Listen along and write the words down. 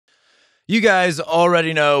You guys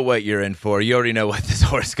already know what you're in for. You already know what this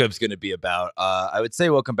horoscope's going to be about. I would say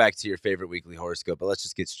welcome back to your favorite weekly horoscope, but let's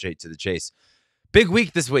just get straight to the chase. Big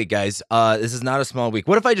week this week, guys. This is not a small week.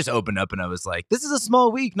 What if I just opened up and I was like, this is a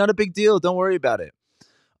small week, not a big deal. Don't worry about it.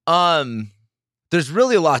 There's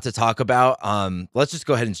really a lot to talk about. Let's just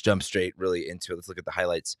go ahead and jump straight really into it. Let's look at the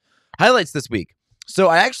highlights. Highlights this week. So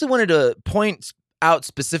I actually wanted to point out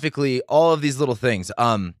specifically all of these little things.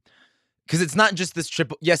 Because it's not just this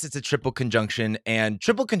triple. Yes, it's a triple conjunction, and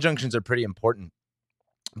triple conjunctions are pretty important.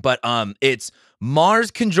 But it's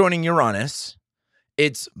Mars conjoining Uranus.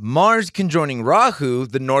 It's Mars conjoining Rahu,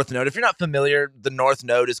 the north node. If you're not familiar, the north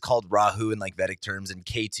node is called Rahu in like Vedic terms, and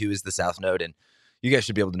K2 is the south node, and you guys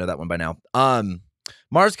should be able to know that one by now.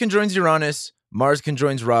 Mars conjoins Uranus. Mars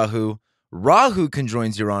conjoins Rahu. Rahu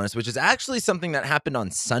conjoins Uranus, which is actually something that happened on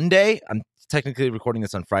Sunday. I'm technically recording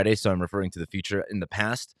this on Friday, so I'm referring to the future in the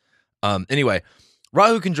past. Anyway,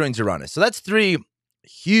 Rahu conjoins Uranus. So that's three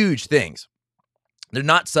huge things. They're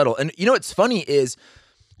not subtle. And you know what's funny is,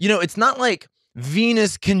 it's not like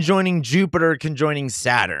Venus conjoining Jupiter conjoining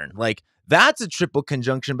Saturn. Like that's a triple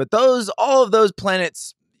conjunction, but all of those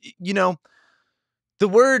planets, the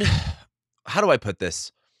word, how do I put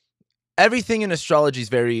this? Everything in astrology is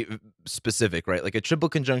very specific, right? Like a triple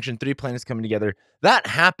conjunction, three planets coming together, that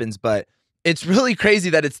happens, but it's really crazy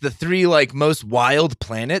that it's the three like most wild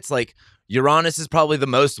planets. Like Uranus is probably the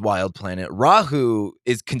most wild planet. Rahu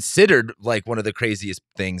is considered like one of the craziest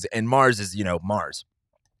things, and Mars is, Mars.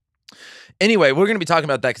 Anyway, we're going to be talking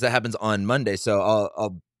about that because that happens on Monday. So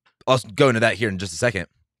I'll go into that here in just a second.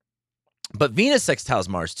 But Venus sextiles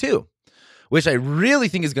Mars too, which I really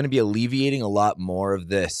think is going to be alleviating a lot more of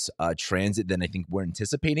this transit than I think we're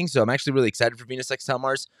anticipating. So I'm actually really excited for Venus sextile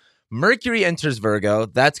Mars. Mercury enters Virgo.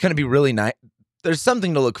 That's going to be really nice. There's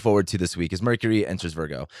something to look forward to this week as Mercury enters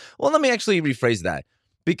Virgo. Well, let me actually rephrase that,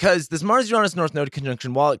 because this Mars-Uranus North Node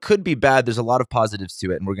conjunction, while it could be bad, there's a lot of positives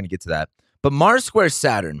to it, and we're going to get to that. But Mars squares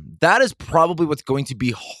Saturn, that is probably what's going to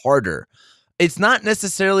be harder. It's not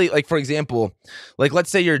necessarily like, for example, like let's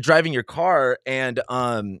say you're driving your car and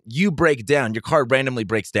you break down, your car randomly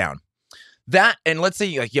breaks down. That, and let's say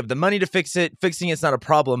you have the money to fix it, fixing it's not a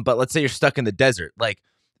problem, but let's say you're stuck in the desert. Like,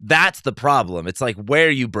 that's the problem. It's like where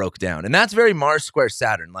you broke down. And that's very Mars square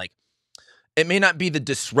Saturn. Like, it may not be the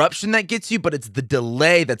disruption that gets you, but it's the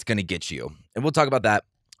delay that's going to get you. And we'll talk about that.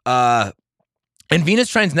 And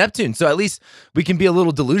Venus trines Neptune. So at least we can be a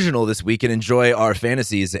little delusional this week and enjoy our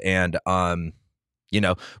fantasies. And, we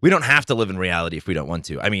don't have to live in reality if we don't want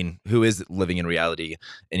to. I mean, who is living in reality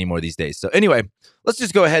anymore these days? So anyway, let's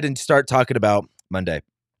just go ahead and start talking about Monday.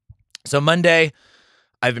 So Monday,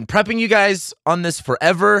 I've been prepping you guys on this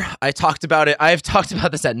forever. I talked about it. I've talked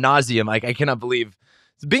about this ad nauseum. Like, I cannot believe.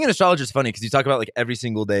 Being an astrologer is funny because you talk about like every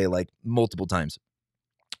single day, like multiple times.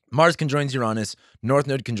 Mars conjoins Uranus. North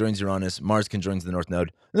node conjoins Uranus. Mars conjoins the north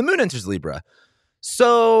node. And the moon enters Libra.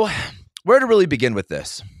 So where to really begin with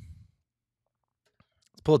this?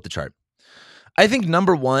 Let's pull up the chart. I think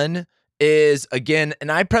number one is, again,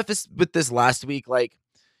 and I prefaced with this last week, like,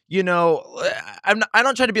 I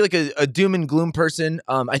don't try to be like a doom and gloom person.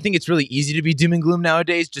 I think it's really easy to be doom and gloom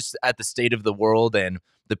nowadays, just at the state of the world and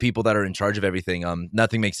the people that are in charge of everything.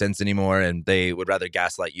 Nothing makes sense anymore, and they would rather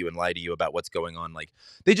gaslight you and lie to you about what's going on. Like,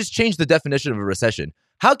 they just changed the definition of a recession.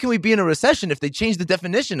 How can we be in a recession if they change the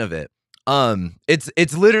definition of it?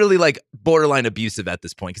 It's literally like borderline abusive at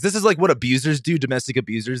this point, because this is like what abusers do, domestic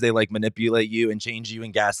abusers. They like manipulate you and change you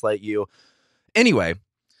and gaslight you. Anyway,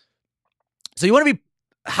 so you want to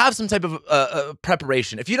have some type of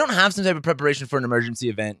preparation. If you don't have some type of preparation for an emergency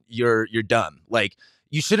event, you're dumb. Like,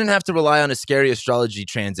 you shouldn't have to rely on a scary astrology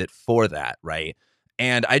transit for that, right?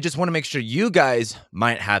 And I just want to make sure you guys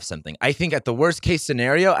might have something. I think at the worst case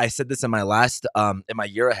scenario, I said this in my last, in my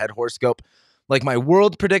year ahead horoscope, like my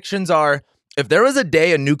world predictions are, if there was a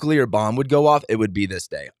day a nuclear bomb would go off, it would be this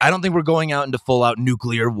day. I don't think we're going out into full out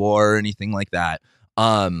nuclear war or anything like that.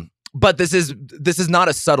 But this is not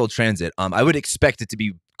a subtle transit. I would expect it to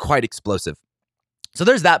be quite explosive. So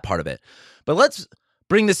there's that part of it. But let's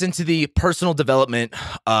bring this into the personal development,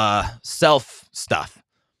 self stuff.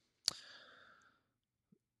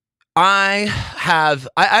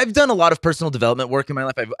 I've done a lot of personal development work in my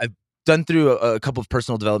life. I've done through a couple of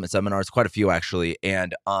personal development seminars, quite a few actually.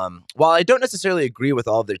 And while I don't necessarily agree with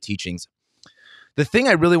all of their teachings, the thing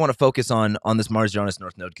I really want to focus on this Mars-Uranus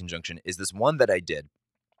North Node conjunction is this one that I did.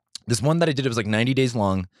 It was like 90 days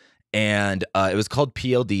long, and it was called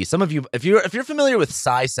PLD. Some of you, if you're familiar with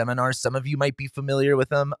Psi seminars, some of you might be familiar with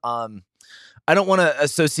them. I don't want to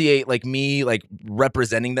associate like me like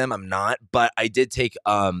representing them. I'm not, but I did take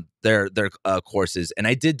their courses, and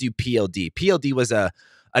I did do PLD. PLD was a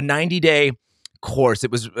a 90-day course.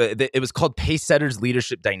 It was called Pace Setters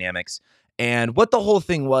Leadership Dynamics. And what the whole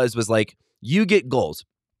thing was like, you get goals.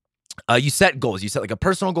 You set goals. You set like a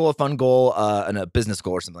personal goal, a fun goal, and a business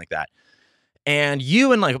goal or something like that. And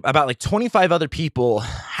you and like about like 25 other people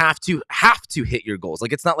have to hit your goals.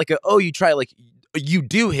 Like, it's not like you try, like you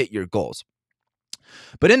do hit your goals.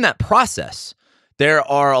 But in that process, there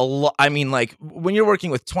are a lot. I mean, like when you're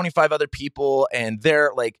working with 25 other people and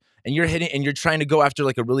they're like, and you're hitting and you're trying to go after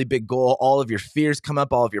like a really big goal, all of your fears come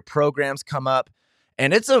up, all of your programs come up.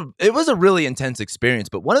 And it was a really intense experience.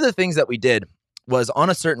 But one of the things that we did was on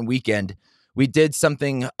a certain weekend, we did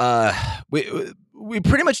something we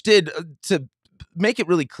pretty much did to make it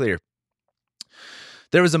really clear.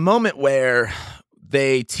 There was a moment where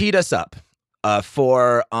they teed us up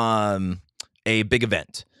for a big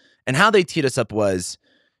event. And how they teed us up was,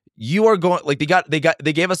 you are going, like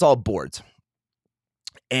they gave us all boards.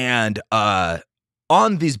 And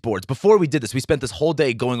on these boards, before we did this, we spent this whole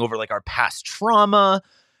day going over like our past trauma,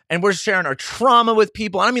 and we're sharing our trauma with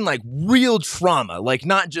people. And I mean like real trauma, like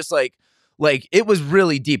not just like it was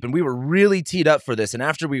really deep, and we were really teed up for this. And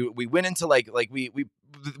after we went into like we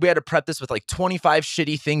had to prep this with like 25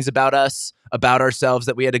 shitty things about us, about ourselves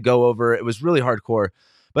that we had to go over. It was really hardcore.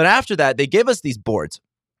 But after that, they gave us these boards,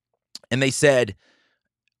 and they said,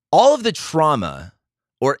 all of the trauma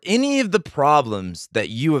or any of the problems that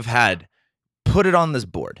you have had, put it on this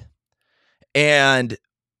board. And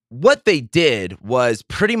what they did was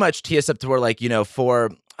pretty much tee us up to where, like, you know,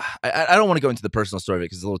 I don't want to go into the personal story of it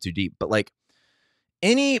because it's a little too deep, but like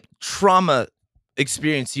any trauma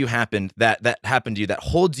experience that happened to you that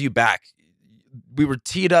holds you back, we were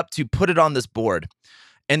teed up to put it on this board.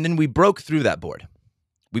 And then we broke through that board.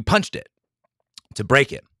 We punched it to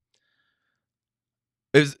break it.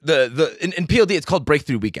 It was in PLD, it's called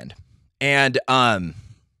Breakthrough Weekend. And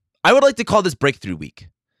I would like to call this Breakthrough Week.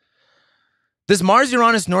 This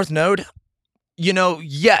Mars-Uranus North Node, you know,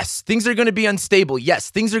 yes, things are going to be unstable. Yes,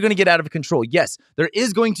 things are going to get out of control. Yes, there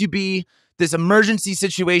is going to be this emergency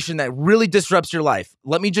situation that really disrupts your life.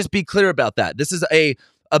 Let me just be clear about that. This is a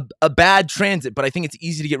bad transit, but I think it's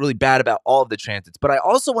easy to get really bad about all of the transits. But I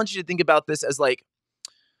also want you to think about this as like,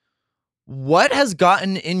 what has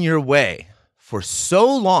gotten in your way for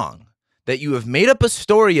so long that you have made up a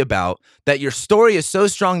story about, that your story is so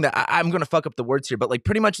strong that I'm going to fuck up the words here, but like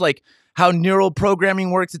pretty much like how neural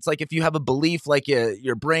programming works. It's like if you have a belief, like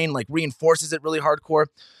your brain like reinforces it really hardcore.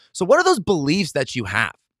 So what are those beliefs that you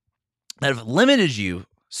have that have limited you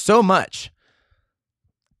so much?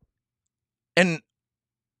 And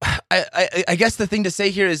I guess the thing to say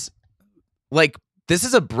here is like, this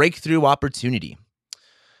is a breakthrough opportunity.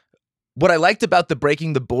 What I liked about the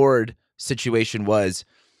breaking the board situation was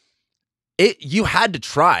you had to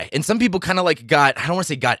try. And some people kind of like I don't want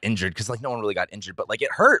to say got injured, because like no one really got injured, but like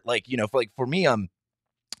it hurt. Like, you know, for me,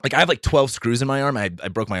 like I have like 12 screws in my arm. I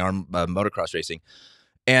broke my arm motocross racing.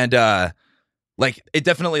 And like it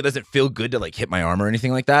definitely doesn't feel good to like hit my arm or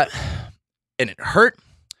anything like that. And it hurt,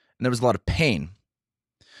 and there was a lot of pain.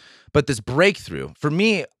 But this breakthrough, for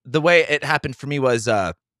me, the way it happened for me was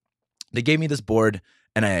they gave me this board,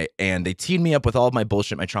 and they teed me up with all of my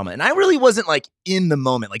bullshit, my trauma. And I really wasn't like in the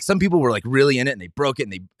moment. Like some people were like really in it, and they broke it,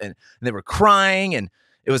 and they were crying, and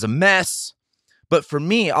it was a mess. But for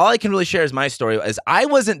me, all I can really share is my story, is I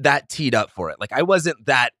wasn't that teed up for it. Like I wasn't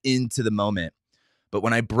that into the moment. But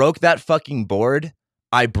when I broke that fucking board,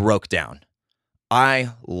 I broke down.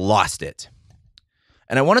 I lost it.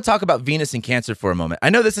 And I want to talk about Venus and Cancer for a moment. I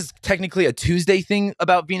know this is technically a Tuesday thing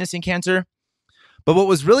about Venus and Cancer, but what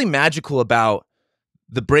was really magical about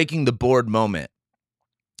the breaking the board moment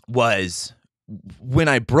was when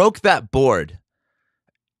I broke that board,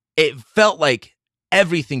 it felt like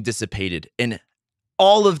everything dissipated, and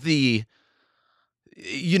all of the,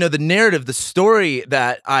 you know, the narrative, the story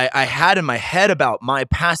that I had in my head about my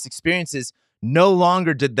past experiences, no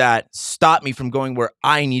longer did that stop me from going where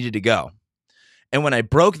I needed to go. And when I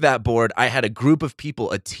broke that board, I had a group of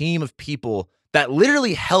people, a team of people that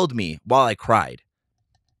literally held me while I cried.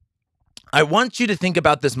 I want you to think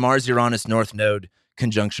about this Mars-Uranus North Node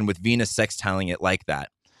conjunction with Venus sextiling it like that.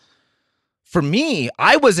 For me,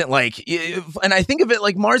 I wasn't like, and I think of it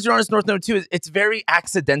like Mars-Uranus North Node too, it's very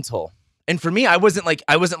accidental. And for me, I wasn't like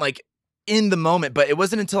in the moment, but it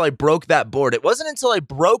wasn't until I broke that board. It wasn't until I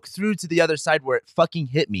broke through to the other side where it fucking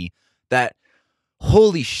hit me that,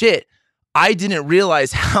 holy shit, I didn't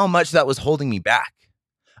realize how much that was holding me back.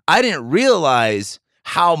 I didn't realize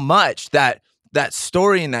how much that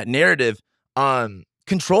story and that narrative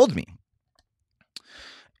controlled me.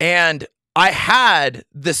 And I had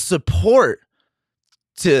the support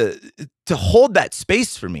to hold that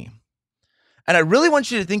space for me. And I really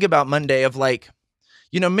want you to think about Monday of like,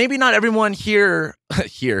 maybe not everyone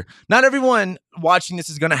not everyone watching this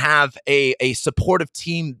is going to have a supportive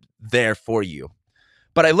team there for you.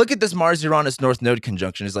 But I look at this Mars-Uranus North Node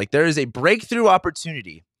conjunction as like there is a breakthrough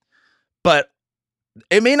opportunity, but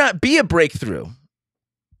it may not be a breakthrough.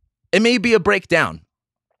 It may be a breakdown,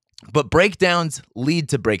 but breakdowns lead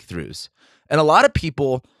to breakthroughs. And a lot of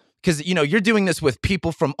people, because, you're doing this with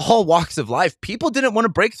people from all walks of life. People didn't want to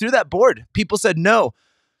break through that board. People said no,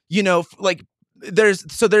 like this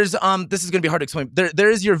is going to be hard to explain. There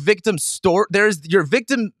is your victim story. There's your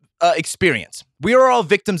victim experience. We are all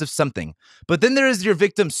victims of something, but then there is your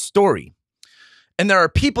victim story. And there are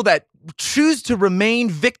people that choose to remain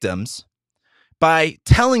victims by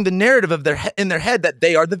telling the narrative of in their head that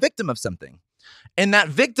they are the victim of something. And that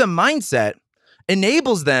victim mindset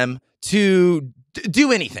enables them to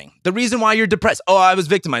do anything. The reason why you're depressed. Oh, I was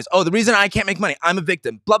victimized. Oh, the reason I can't make money. I'm a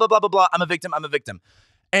victim. Blah, blah, blah, blah, blah. I'm a victim.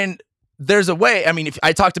 And there's a way. I mean, if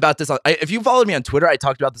I talked about this, if you followed me on Twitter, I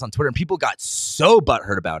talked about this on Twitter and people got so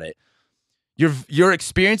butthurt about it. Your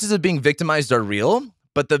experiences of being victimized are real,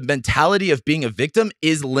 but the mentality of being a victim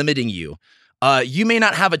is limiting you. You may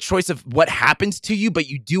not have a choice of what happens to you, but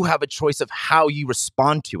you do have a choice of how you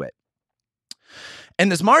respond to it.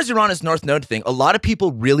 And this Mars-Uranus North Node thing, a lot of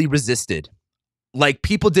people really resisted. Like,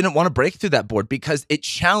 people didn't want to break through that board because it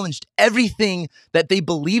challenged everything that they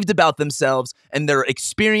believed about themselves and their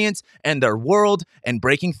experience and their world. And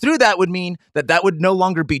breaking through that would mean that would no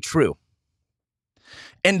longer be true.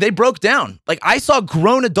 And they broke down. Like, I saw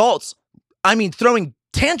grown adults, throwing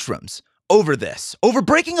tantrums over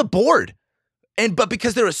breaking a board. But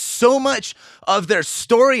because there was so much of their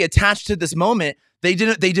story attached to this moment, they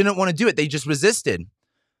didn't want to do it. They just resisted.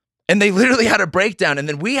 And they literally had a breakdown. And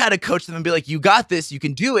then we had to coach them and be like, you got this, you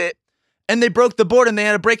can do it. And they broke the board and they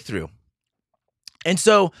had a breakthrough. And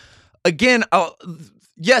so, again,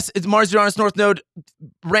 yes, it's Mars-Uranus North Node.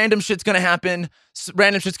 Random shit's going to happen.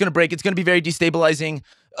 Random shit's going to break. It's going to be very destabilizing.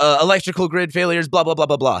 Electrical grid failures, blah, blah, blah,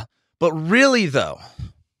 blah, blah. But really, though,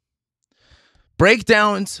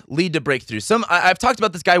 breakdowns lead to breakthroughs. I've talked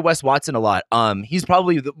about this guy, Wes Watson, a lot. He's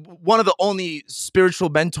probably one of the only spiritual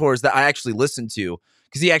mentors that I actually listen to,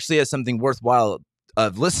 because he actually has something worthwhile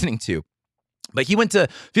of listening to. But he went to,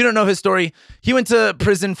 if you don't know his story, he went to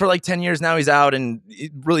prison for like 10 years. Now he's out and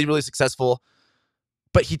really, really successful.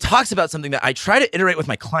 But he talks about something that I try to iterate with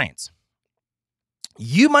my clients.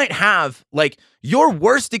 You might have like your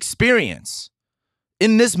worst experience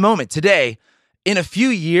in this moment today, in a few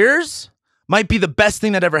years, might be the best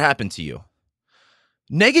thing that ever happened to you.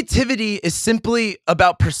 Negativity is simply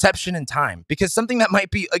about perception and time, because something that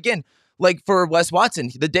might be, again, like for Wes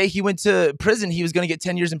Watson, the day he went to prison, he was going to get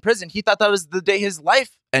 10 years in prison. He thought that was the day his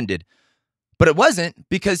life ended. But it wasn't,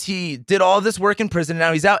 because he did all this work in prison and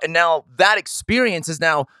now he's out. And now that experience has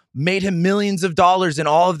now made him millions of dollars and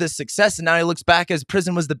all of this success. And now he looks back as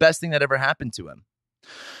prison was the best thing that ever happened to him.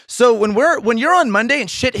 So when you're on Monday and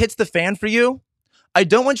shit hits the fan for you, I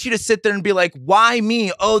don't want you to sit there and be like, why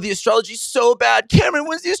me? Oh, the astrology's so bad. Cameron,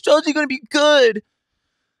 when's the astrology going to be good?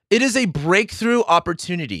 It is a breakthrough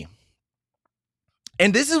opportunity.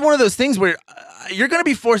 And this is one of those things where you're going to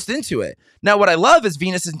be forced into it. Now, what I love is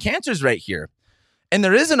Venus in Cancer's right here. And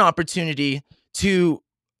there is an opportunity to,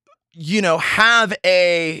 have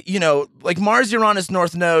a, like Mars-Uranus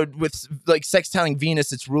North Node with like sextiling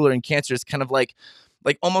Venus, its ruler in Cancer, is kind of like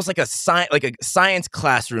almost like a science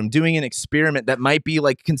classroom doing an experiment that might be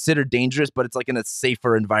like considered dangerous, but it's like in a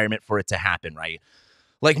safer environment for it to happen, right?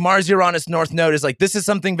 Like Mars-Uranus North Node is like, this is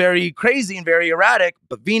something very crazy and very erratic,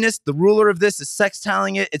 but Venus, the ruler of this, is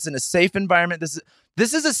sextiling it. It's in a safe environment.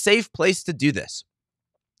 This is a safe place to do this.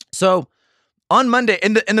 So on Monday,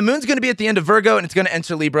 and the moon's going to be at the end of Virgo and it's going to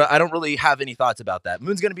enter Libra. I don't really have any thoughts about that.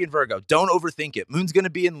 Moon's going to be in Virgo. Don't overthink it. Moon's going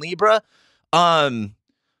to be in Libra.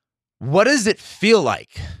 What does it feel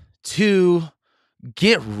like to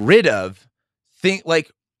get rid of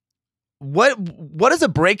what does a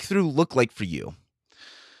breakthrough look like for you?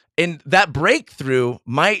 And that breakthrough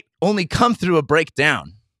might only come through a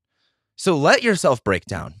breakdown. So let yourself break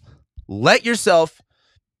down. This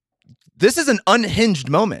is an unhinged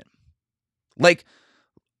moment. Like,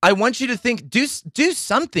 I want you to think, do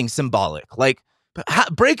something symbolic. Like,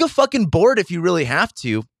 break a fucking board if you really have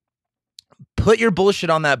to. Put your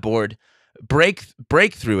bullshit on that board. Break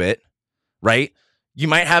through it, right? You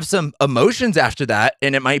might have some emotions after that,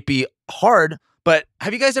 and it might be hard. But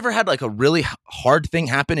have you guys ever had like a really hard thing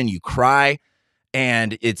happen and you cry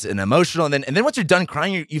and it's an emotional, and then once you're done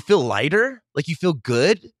crying, you feel lighter, like you feel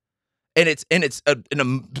good, and it's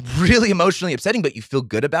really emotionally upsetting, but you feel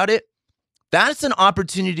good about it? That's an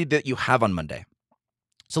opportunity that you have on Monday.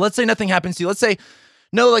 So let's say nothing happens to you. Let's say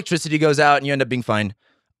no electricity goes out and you end up being fine.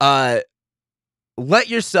 Let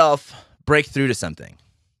yourself break through to something.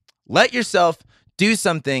 Let yourself do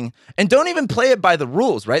something, and don't even play it by the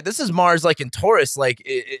rules, right? This is Mars like in Taurus, like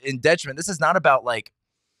in detriment. This is not about like,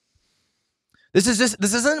 this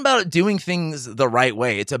isn't about doing things the right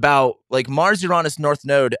way. It's about like Mars Uranus North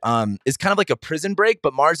Node is kind of like a prison break,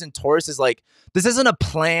 but Mars in Taurus is like, this isn't a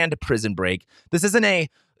planned prison break. This is a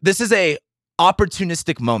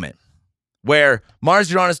opportunistic moment where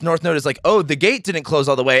Mars Uranus North Node is like, oh, the gate didn't close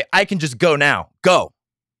all the way. I can just go now. Go.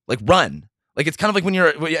 Like run. Like it's kind of like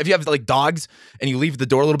if you have like dogs and you leave the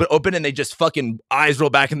door a little bit open and they just fucking eyes roll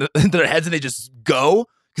back into their heads and they just go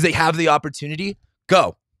because they have the opportunity.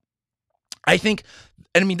 Go. I think,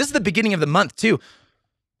 and I mean, this is the beginning of the month too.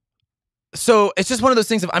 So it's just one of those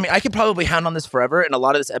things I could probably hound on this forever. And a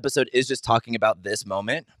lot of this episode is just talking about this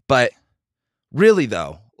moment. But really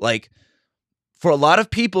though, like for a lot of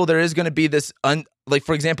people, there is going to be this, like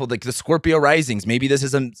for example, like the Scorpio risings, maybe this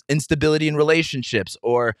is an instability in relationships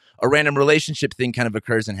or a random relationship thing kind of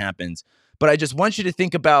occurs and happens. But I just want you to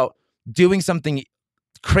think about doing something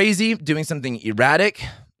crazy, doing something erratic.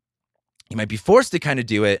 You might be forced to kind of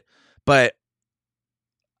do it, but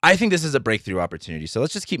I think this is a breakthrough opportunity. So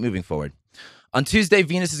let's just keep moving forward. On Tuesday,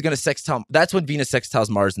 Venus is going to sextile. That's when Venus sextiles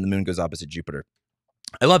Mars and the moon goes opposite Jupiter.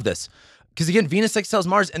 I love this because again, Venus sextiles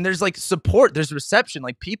Mars and there's like support, there's reception.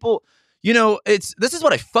 Like people, this is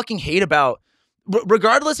what I fucking hate about,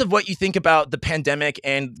 regardless of what you think about the pandemic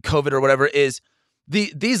and COVID or whatever, is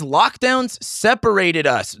these lockdowns separated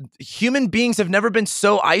us. Human beings have never been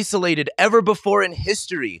so isolated ever before in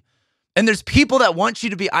history. And there's people that want you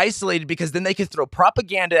to be isolated because then they can throw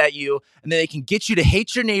propaganda at you and then they can get you to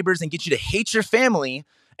hate your neighbors and get you to hate your family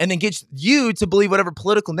and then get you to believe whatever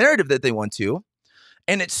political narrative that they want to.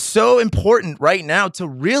 And it's so important right now to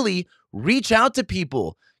really reach out to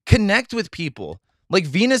people, connect with people. Like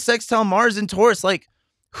Venus sextile Mars in Taurus, like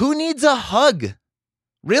who needs a hug?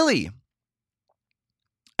 Really?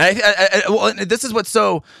 Well, this is what's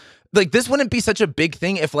so, like this wouldn't be such a big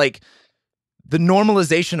thing if like the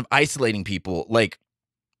normalization of isolating people, like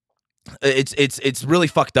it's really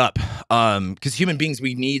fucked up. Because human beings,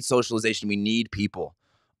 we need socialization, we need people.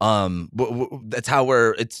 That's how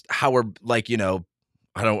we're like,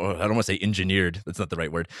 I don't want to say engineered. That's not the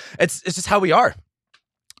right word. It's just how we are.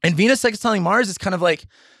 And Venus sextiling Mars is kind of like,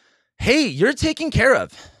 hey, you're taken care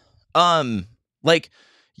of. Like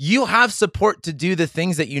you have support to do the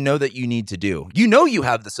things that you know that you need to do. You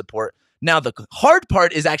have the support. Now, the hard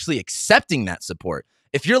part is actually accepting that support.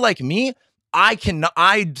 If you're like me,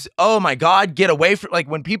 oh my God, get away from, like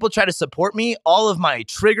when people try to support me, all of my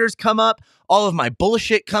triggers come up, all of my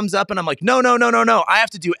bullshit comes up and I'm like, no. I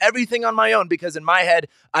have to do everything on my own because in my head,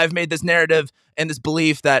 I've made this narrative and this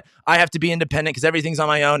belief that I have to be independent because everything's on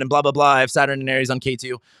my own and blah, blah, blah. I have Saturn and Aries on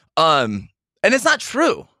K2. And it's not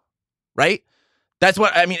true, right? That's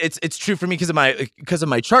what, I mean, it's true for me because of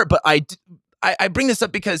my chart, but I bring this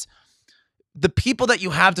up because the people that you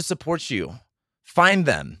have to support you, find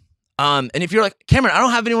them. And if you're like, Cameron, I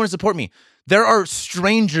don't have anyone to support me. There are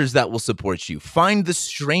strangers that will support you. Find the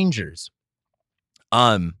strangers.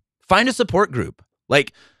 Find a support group.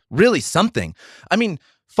 Like really something. I mean,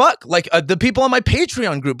 fuck, like the people on my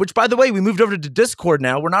Patreon group, which by the way, we moved over to Discord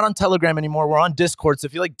now. We're not on Telegram anymore. We're on Discord. So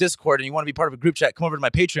if you like Discord and you want to be part of a group chat, come over to my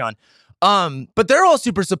Patreon. But they're all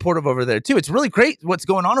super supportive over there too. It's really great what's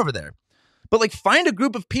going on over there. But like find a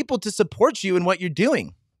group of people to support you in what you're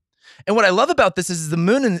doing. And what I love about this is the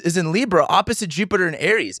moon is in Libra opposite Jupiter and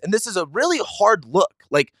Aries. And this is a really hard look.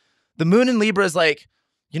 Like the moon in Libra is like,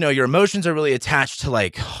 your emotions are really attached to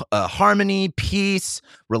like harmony, peace,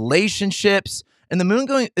 relationships. And the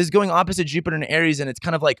moon is going opposite Jupiter and Aries. And it's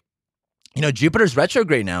kind of like, Jupiter's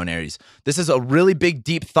retrograde now in Aries. This is a really big,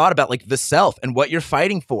 deep thought about like the self and what you're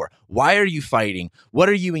fighting for. Why are you fighting? What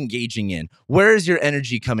are you engaging in? Where is your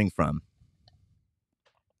energy coming from?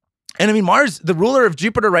 And I mean, Mars, the ruler of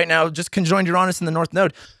Jupiter right now, just conjoined Uranus in the North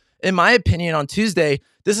Node. In my opinion, on Tuesday,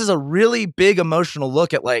 this is a really big emotional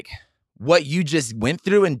look at like what you just went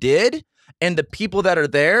through and did and the people that are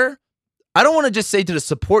there. I don't want to just say to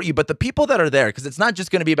support you, but the people that are there, because it's not just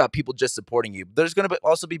going to be about people just supporting you. There's going to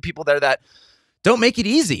also be people there that don't make it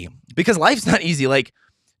easy because life's not easy. Like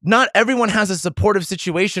not everyone has a supportive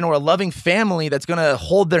situation or a loving family that's going to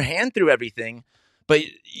hold their hand through everything. But,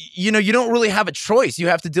 you don't really have a choice. You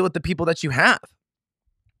have to deal with the people that you have.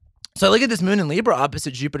 So I look at this moon in Libra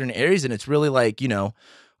opposite Jupiter and Aries, and it's really like,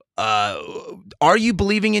 are you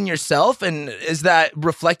believing in yourself? And is that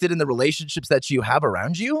reflected in the relationships that you have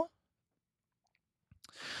around you?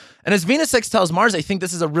 And as Venus sextiles Mars, I think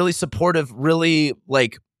this is a really supportive, really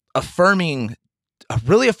like affirming a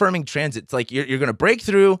really affirming transit. It's like you're going to break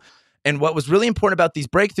through. And what was really important about these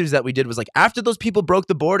breakthroughs that we did was like after those people broke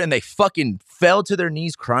the board and they fucking fell to their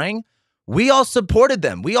knees crying, we all supported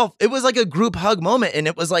them. It was like a group hug moment. And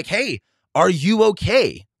it was like, hey, are you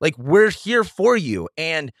okay? Like, we're here for you.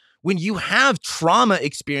 And when you have trauma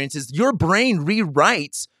experiences, your brain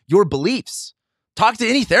rewrites your beliefs. Talk to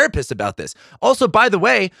any therapist about this. Also, by the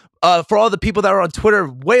way, for all the people that were on Twitter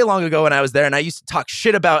way long ago when I was there, and I used to talk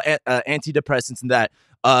shit about antidepressants and that,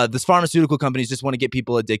 this pharmaceutical companies just want to get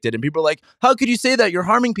people addicted. And people are like, how could you say that? You're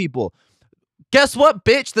harming people. Guess what,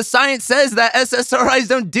 bitch? The science says that SSRIs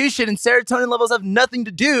don't do shit and serotonin levels have nothing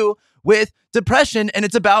to do with depression. And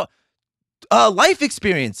it's about life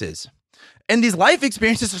experiences. And these life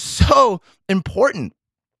experiences are so important.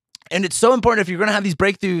 And it's so important if you're going to have these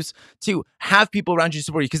breakthroughs to have people around you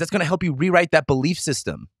support you, because that's going to help you rewrite that belief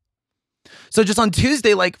system. So just on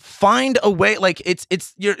Tuesday, like find a way, like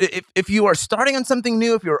if you are starting on something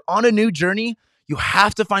new, if you're on a new journey, you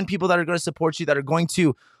have to find people that are going to support you, that are going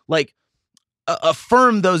to like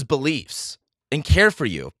affirm those beliefs and care for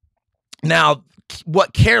you. Now,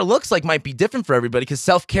 what care looks like might be different for everybody, because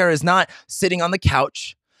self-care is not sitting on the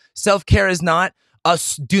couch. Self-care is not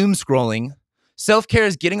us doom scrolling. Self-care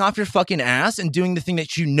is getting off your fucking ass and doing the thing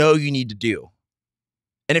that you know you need to do.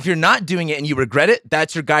 And if you're not doing it and you regret it,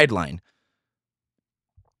 that's your guideline.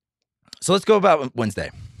 So let's go about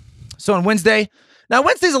Wednesday. So on Wednesday, now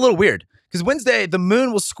Wednesday's a little weird because Wednesday, the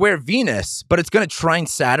moon will square Venus, but it's going to trine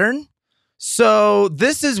Saturn. So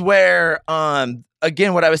this is where,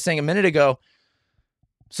 again, what I was saying a minute ago.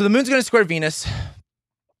 So the moon's going to square Venus.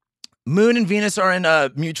 Moon and Venus are in a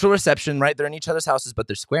mutual reception, right? They're in each other's houses, but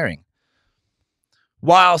they're squaring.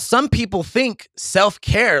 While some people think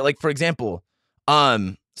self-care, like for example,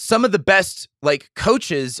 some of the best like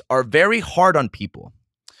coaches are very hard on people.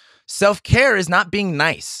 Self-care is not being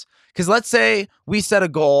nice. Because let's say we set a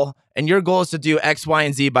goal and your goal is to do X, Y,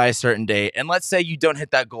 and Z by a certain date. And let's say you don't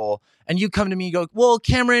hit that goal and you come to me and go, well,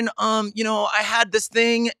 Cameron, I had this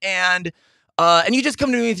thing and you just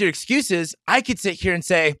come to me with your excuses. I could sit here and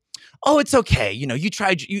say, oh, it's okay. You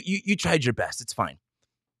tried your best. It's fine.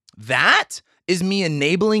 That is me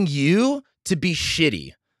enabling you to be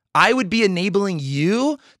shitty. I would be enabling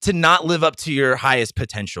you to not live up to your highest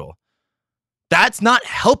potential. That's not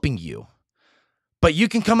helping you. But you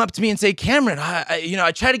can come up to me and say, Cameron,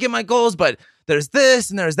 I try to get my goals, but there's this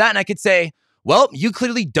and there's that. And I could say, well, you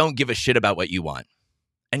clearly don't give a shit about what you want.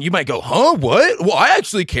 And you might go, huh, what? Well, I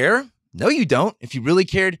actually care. No, you don't. If you really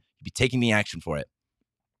cared, you'd be taking the action for it.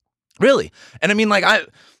 Really. And I mean, like,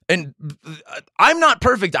 I'm not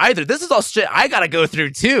perfect either. This is all shit I got to go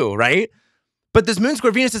through too, right? But this moon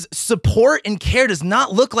square Venus' support and care does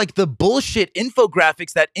not look like the bullshit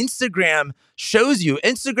infographics that Instagram shows you.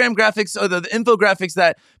 Instagram graphics are the infographics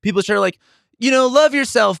that people share, like, love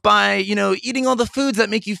yourself by, eating all the foods that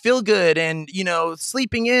make you feel good and,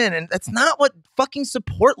 sleeping in. And that's not what fucking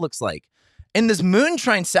support looks like. And this moon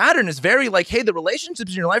trine Saturn is very like, hey, the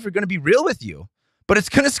relationships in your life are going to be real with you, but it's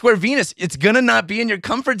going to square Venus. It's going to not be in your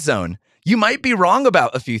comfort zone. You might be wrong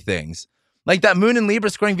about a few things. Like that moon in Libra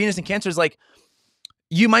squaring Venus in Cancer is like,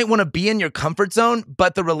 you might want to be in your comfort zone,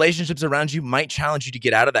 but the relationships around you might challenge you to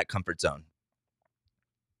get out of that comfort zone.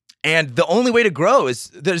 And the only way to grow is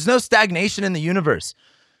there's no stagnation in the universe.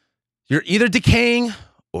 You're either decaying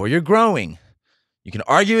or you're growing. You can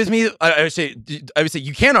argue with me. I would say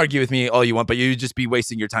you can argue with me all you want, but you'd just be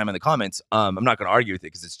wasting your time in the comments. I'm not going to argue with it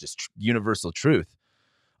because it's just universal truth.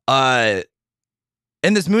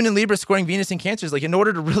 And this moon in Libra squaring Venus in Cancer is like, in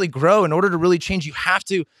order to really grow, in order to really change, you have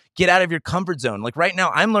to get out of your comfort zone. Like right now,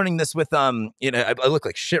 I'm learning this with, I look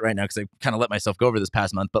like shit right now because I kind of let myself go over this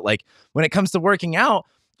past month. But like when it comes to working out,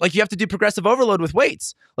 like you have to do progressive overload with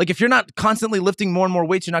weights. Like if you're not constantly lifting more and more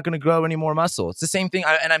weights, you're not going to grow any more muscle. It's the same thing.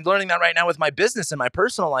 And I'm learning that right now with my business and my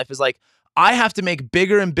personal life is like, I have to make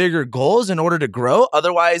bigger and bigger goals in order to grow.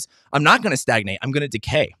 Otherwise, I'm not going to stagnate. I'm going to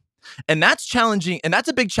decay. And that's challenging. And that's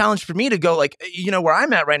a big challenge for me to go like, where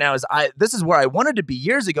I'm at right now is this is where I wanted to be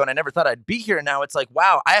years ago. And I never thought I'd be here. And now it's like,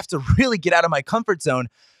 wow, I have to really get out of my comfort zone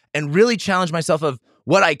and really challenge myself of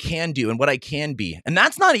what I can do and what I can be. And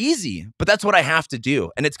that's not easy, but that's what I have to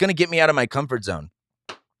do. And it's going to get me out of my comfort zone.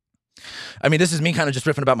 I mean, this is me kind of just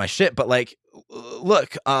riffing about my shit, but like,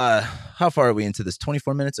 look, how far are we into this?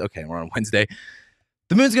 24 minutes? Okay, we're on Wednesday.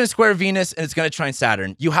 The moon's going to square Venus and it's going to trine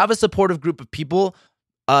Saturn. You have a supportive group of people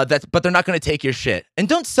but they're not going to take your shit. And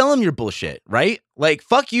don't sell them your bullshit, right? Like,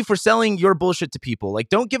 fuck you for selling your bullshit to people. Like,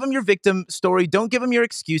 don't give them your victim story. Don't give them your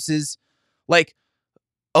excuses. Like,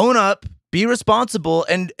 own up, be responsible,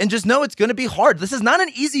 and just know it's going to be hard. This is not an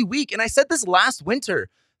easy week. And I said this last winter.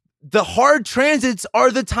 the hard transits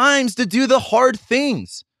are the times to do the hard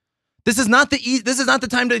things. This is not the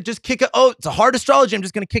time to just kick it. Oh, it's a hard astrology. I'm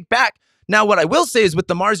just going to kick back. Now, what I will say is with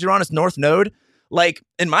the Mars Uranus North Node, like,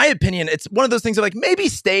 in my opinion, it's one of those things of like, maybe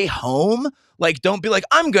stay home. Like, don't be like,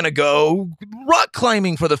 I'm going to go rock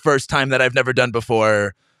climbing for the first time that I've never done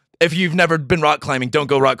before. If you've never been rock climbing, don't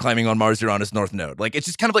go rock climbing on Mars Uranus North Node. Like, it's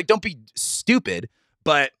just kind of like, don't be stupid,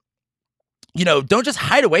 but, you know, don't just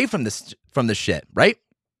hide away from this shit, right?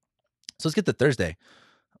 So let's get to Thursday.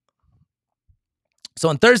 So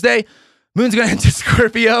on Thursday, Moon's going to enter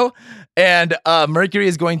Scorpio, and Mercury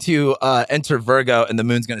is going to enter Virgo, and the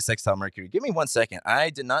Moon's going to sextile Mercury. Give me 1 second.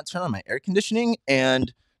 I did not turn on my air conditioning,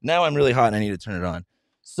 and now I'm really hot, and I need to turn it on.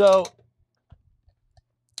 So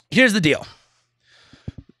here's the deal.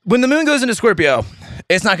 When the Moon goes into Scorpio,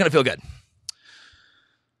 it's not going to feel good.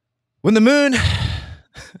 When the Moon,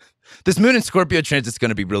 this Moon in Scorpio transit's going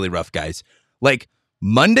to be really rough, guys. Like,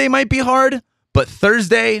 Monday might be hard, but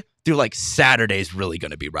Thursday through like Saturday is really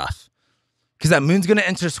going to be rough. Because that Moon's going to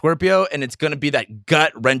enter Scorpio, and it's going to be that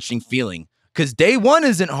gut-wrenching feeling. Because day one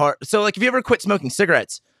isn't hard. So, like, if you ever quit smoking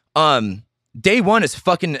cigarettes, day one is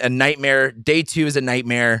fucking a nightmare. Day two is a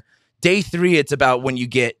nightmare. Day three, it's about when you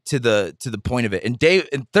get to the point of it. And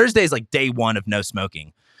Thursday is like day one of no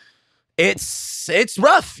smoking. It's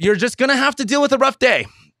rough. You're just going to have to deal with a rough day.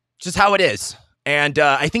 Just how it is. And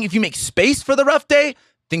I think if you make space for the rough day,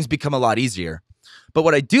 things become a lot easier. But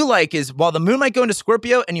what I do like is while the Moon might go into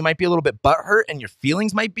Scorpio and you might be a little bit butthurt and your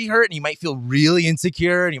feelings might be hurt and you might feel really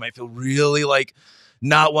insecure and you might feel really like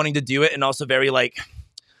not wanting to do it. And also very like,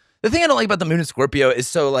 the thing I don't like about the Moon in Scorpio is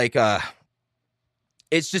so like,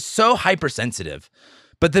 it's just so hypersensitive.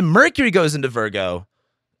 But then Mercury goes into Virgo,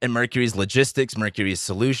 and Mercury is logistics, Mercury is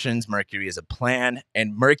solutions, Mercury is a plan,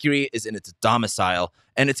 and Mercury is in its domicile.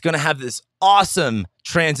 And it's going to have this awesome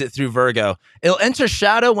transit through Virgo. It'll enter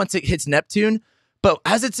shadow once it hits Neptune. But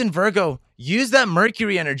as it's in Virgo, use that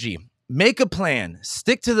Mercury energy. Make a plan.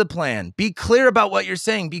 Stick to the plan. Be clear about what you're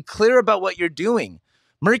saying. Be clear about what you're doing.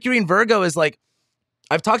 Mercury in Virgo is like,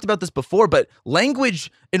 I've talked about this before, but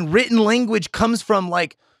language and written language comes from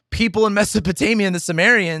like people in Mesopotamia and the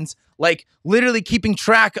Sumerians, like literally keeping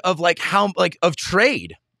track of like how, like of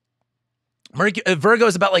trade. Virgo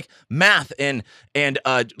is about like math and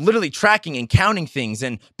literally tracking and counting things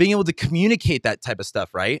and being able to communicate that type of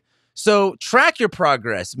stuff, right? So track your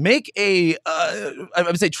progress. Make I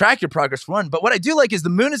would say track your progress for one. But what I do like is the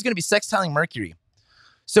Moon is going to be sextiling Mercury.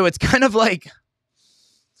 So it's kind of like,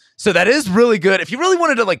 so that is really good. If you really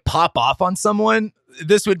wanted to like pop off on someone,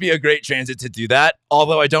 this would be a great transit to do that.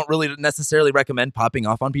 Although I don't really necessarily recommend popping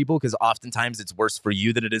off on people because oftentimes it's worse for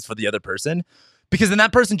you than it is for the other person. Because then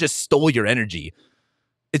that person just stole your energy.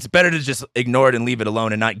 It's better to just ignore it and leave it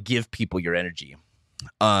alone and not give people your energy.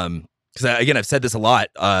 Because again, I've said this a lot.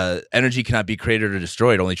 Energy cannot be created or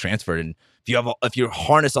destroyed, only transferred. And if you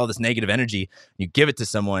harness all this negative energy, and you give it to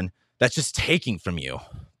someone, that's just taking from you.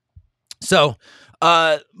 So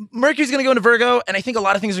Mercury's going to go into Virgo, and I think a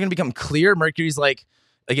lot of things are going to become clear. Mercury's like,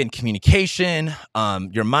 again, communication,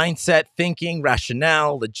 your mindset, thinking,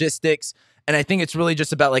 rationale, logistics. And I think it's really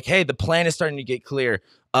just about like, hey, the plan is starting to get clear.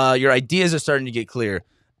 Your ideas are starting to get clear.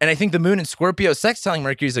 And I think the Moon in Scorpio sextiling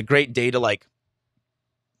Mercury is a great day to like,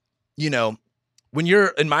 you know, when you're,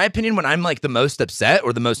 in my opinion, when I'm like the most upset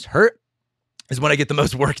or the most hurt is when I get the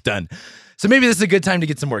most work done. So maybe this is a good time to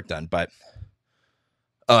get some work done, but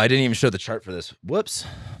oh, I didn't even show the chart for this. Whoops.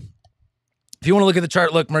 If you want to look at the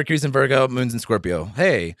chart, look, Mercury's in Virgo, Moon's in Scorpio.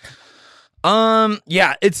 Hey.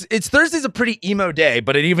 Yeah, it's Thursday's a pretty emo day,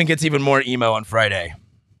 but it even gets even more emo on Friday.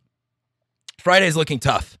 Friday's looking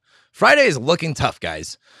tough. Friday is looking tough,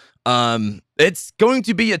 guys. It's going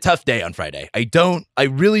to be a tough day on Friday. I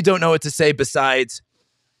really don't know what to say besides,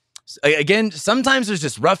 again, sometimes there's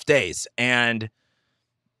just rough days but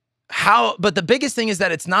the biggest thing is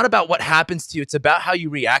that it's not about what happens to you. It's about how you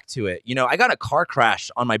react to it. You know, I got a car crash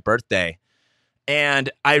on my birthday and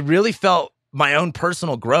I really felt my own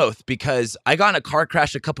personal growth because I got in a car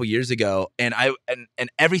crash a couple years ago and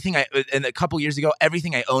everything a couple years ago,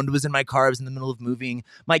 everything I owned was in my car. I was in the middle of moving.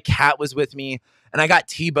 My cat was with me and I got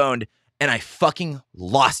T-boned and I fucking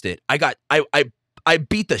lost it. I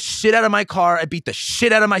beat the shit out of my car. I beat the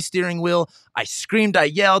shit out of my steering wheel. I screamed. I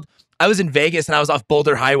yelled. I was in Vegas and I was off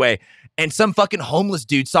Boulder Highway and some fucking homeless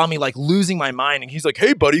dude saw me like losing my mind and he's like,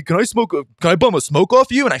 "Hey buddy, can I bum a smoke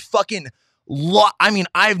off you?" And I fucking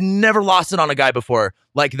I've never lost it on a guy before.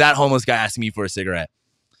 Like that homeless guy asking me for a cigarette.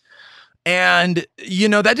 And, you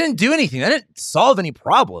know, that didn't do anything. That didn't solve any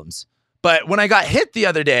problems. But when I got hit the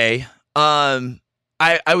other day,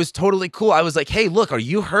 I was totally cool. I was like, "Hey, look, are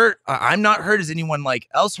you hurt? I'm not hurt. Is anyone like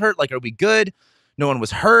else hurt? Like, are we good?" No one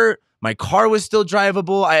was hurt. My car was still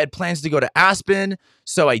drivable. I had plans to go to Aspen,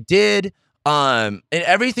 so I did. And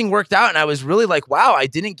everything worked out, and I was really like, wow, I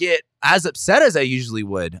didn't get as upset as I usually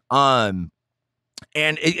would. And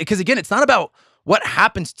because again, it's not about what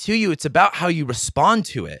happens to you, it's about how you respond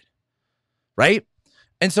to it, right?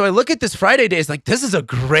 And so I look at this Friday day, it's like, this is a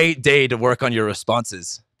great day to work on your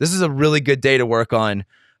responses. This is a really good day to work on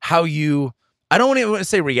how you, I don't even want to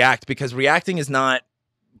say react, because reacting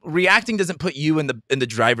doesn't put you in the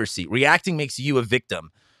driver's seat. Reacting makes you a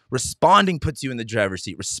victim. Responding puts you in the driver's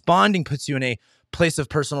seat. Responding puts you in a place of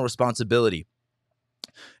personal responsibility.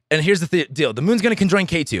 And here's the deal. The moon's going to conjoin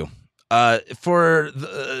K2. For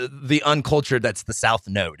the uncultured, that's the south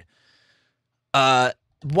node.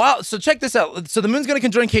 So check this out. So the moon's going to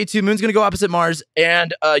conjoin K2. Moon's going to go opposite Mars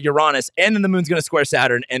and Uranus. And then the moon's going to square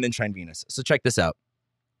Saturn and then trine Venus. So check this out.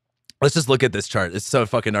 Let's just look at this chart. It's so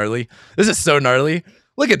fucking gnarly. This is so gnarly.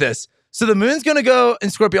 Look at this. So the moon's going to go in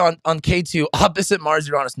Scorpio on K2, opposite Mars,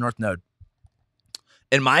 Uranus, North Node.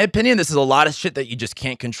 In my opinion, this is a lot of shit that you just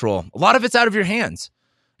can't control. A lot of it's out of your hands.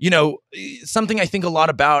 You know, something I think a lot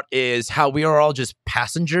about is how we are all just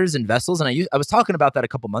passengers in vessels. And I was talking about that a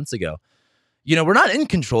couple months ago. You know, we're not in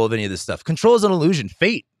control of any of this stuff. Control is an illusion.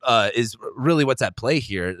 Fate is really what's at play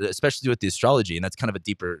here, especially with the astrology. And that's kind of a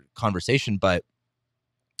deeper conversation. But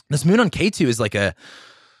this moon on K2 is like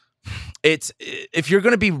if you're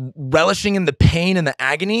going to be relishing in the pain and the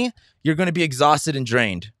agony, you're going to be exhausted and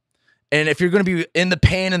drained. And if you're going to be in the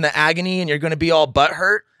pain and the agony and you're going to be all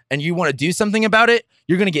butthurt and you want to do something about it,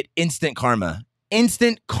 you're going to get instant karma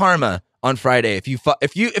on Friday. If you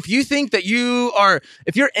think that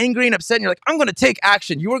if you're angry and upset and you're like, I'm going to take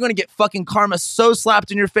action, you are going to get fucking karma so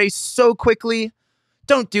slapped in your face so quickly.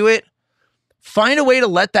 Don't do it. Find a way to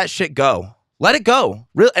let that shit go. Let it go.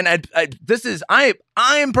 Really, and I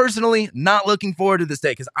am personally not looking forward to this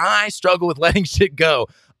day because I struggle with letting shit go.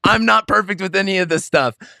 I'm not perfect with any of this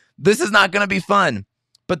stuff. This is not going to be fun.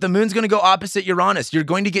 But the moon's going to go opposite Uranus. You're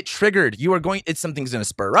going to get triggered. Something's going to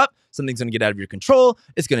spur up. Something's going to get out of your control.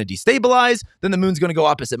 It's going to destabilize. Then the moon's going to go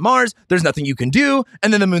opposite Mars. There's nothing you can do.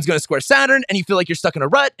 And then the moon's going to square Saturn. And you feel like you're stuck in a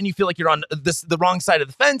rut. And you feel like you're on the wrong side of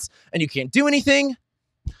the fence. And you can't do anything.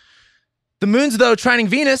 The moon's, though, trining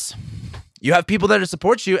Venus. You have people that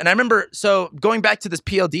support you. And I remember, so going back to this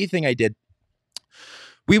PLD thing I did,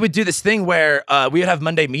 we would do this thing where we would have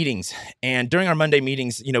Monday meetings. And during our Monday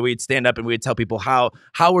meetings, you know, we'd stand up and we'd tell people how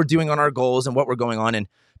we're doing on our goals and what we're going on. And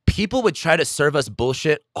people would try to serve us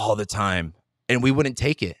bullshit all the time. And we wouldn't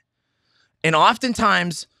take it. And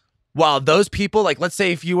oftentimes, while those people, like, let's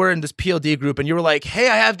say if you were in this PLD group and you were like, hey,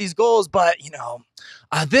 I have these goals, but, you know,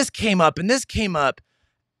 this came up and this came up.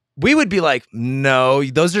 We would be like, no,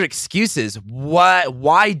 those are excuses.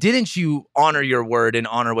 Why didn't you honor your word and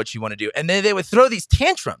honor what you want to do? And then they would throw these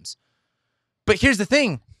tantrums. But here's the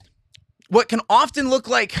thing. What can often look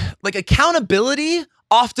like accountability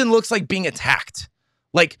often looks like being attacked.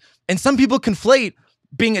 And some people conflate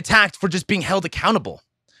being attacked for just being held accountable.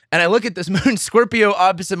 And I look at this moon, Scorpio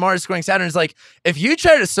opposite Mars squaring Saturn. It's like, if you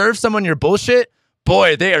try to serve someone your bullshit,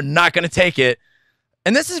 boy, they are not going to take it.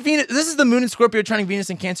 And this is Venus. This is the moon in Scorpio trining Venus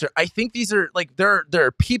in Cancer. I think these are like there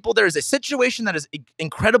are people. There is a situation that is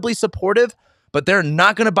incredibly supportive, but they're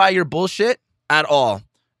not going to buy your bullshit at all.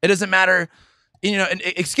 It doesn't matter, you know. And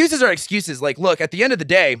excuses are excuses. Like, look, at the end of the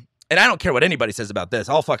day, and I don't care what anybody says about this.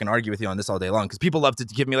 I'll fucking argue with you on this all day long because people love to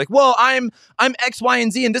give me like, well, I'm X, Y,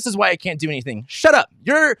 and Z, and this is why I can't do anything. Shut up.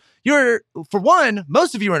 You're for one,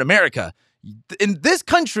 most of you are in America. In this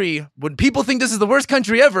country, when people think this is the worst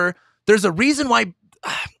country ever, there's a reason why.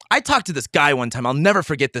 I talked to this guy one time. I'll never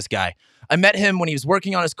forget this guy. I met him when he was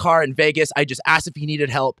working on his car in Vegas. I just asked if he needed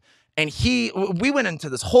help. And we went into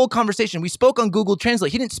this whole conversation. We spoke on Google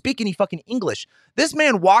Translate. He didn't speak any fucking English. This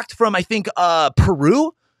man walked from, I think,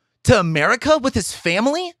 Peru to America with his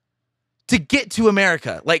family to get to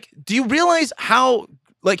America. Like, do you realize how,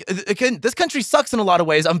 like, again, this country sucks in a lot of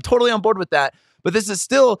ways. I'm totally on board with that. But this is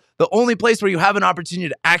still the only place where you have an opportunity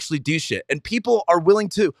to actually do shit. And people are willing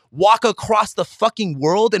to walk across the fucking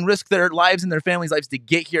world and risk their lives and their families' lives to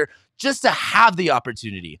get here just to have the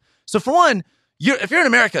opportunity. So for one, if you're in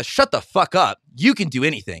America, shut the fuck up. You can do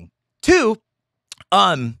anything. Two,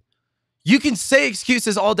 you can say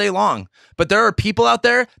excuses all day long. But there are people out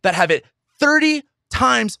there that have it 30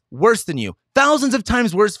 times worse than you. Thousands of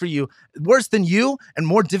times worse than you, and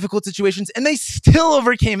more difficult situations, and they still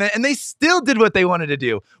overcame it, and they still did what they wanted to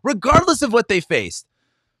do, regardless of what they faced.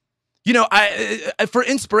 For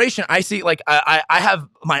inspiration, I see like I have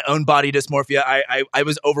my own body dysmorphia. I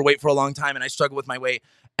was overweight for a long time and I struggle with my weight.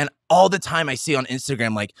 And all the time I see on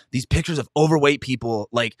Instagram, like these pictures of overweight people,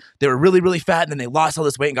 like they were really, really fat and then they lost all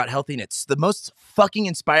this weight and got healthy. And it's the most fucking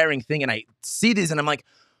inspiring thing. And I see these and I'm like,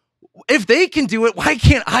 if they can do it, why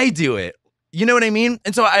can't I do it? You know what I mean?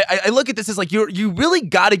 And so I look at this as like, you really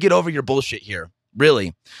got to get over your bullshit here.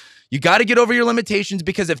 Really. You got to get over your limitations,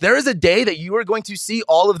 because if there is a day that you are going to see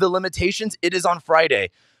all of the limitations, it is on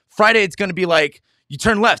Friday. Friday, it's going to be like, you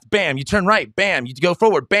turn left, bam, you turn right, bam, you go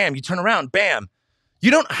forward, bam, you turn around, bam. You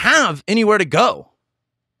don't have anywhere to go.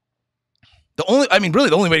 Really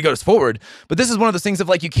the only way to go is forward. But this is one of those things of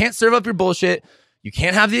like, you can't serve up your bullshit. You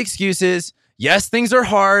can't have the excuses. Yes, things are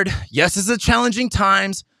hard. Yes, it's a challenging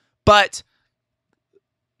times. But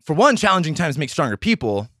for one, challenging times make stronger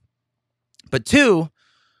people. But two,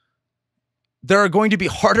 there are going to be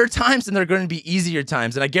harder times and there are going to be easier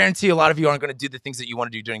times. And I guarantee a lot of you aren't going to do the things that you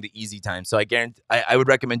want to do during the easy times. So I would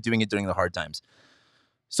recommend doing it during the hard times.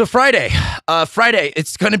 So Friday,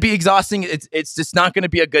 it's going to be exhausting. It's just not going to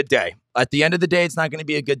be a good day. At the end of the day, it's not going to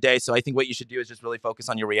be a good day. So I think what you should do is just really focus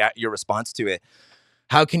on your response to it.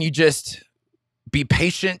 How can you just be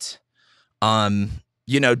patient?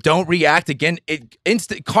 Don't react again.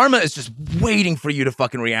 Karma is just waiting for you to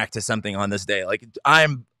fucking react to something on this day. Like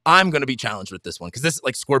I'm going to be challenged with this one because this,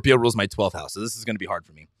 like, Scorpio rules my 12th house. So this is going to be hard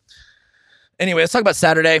for me. Anyway, let's talk about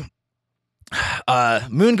Saturday.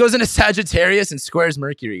 Moon goes into Sagittarius and squares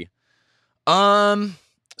Mercury.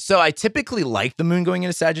 So I typically like the moon going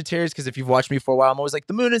into Sagittarius because if you've watched me for a while, I'm always like,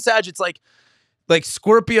 the moon in Sag, it's like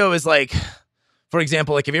Scorpio is like, for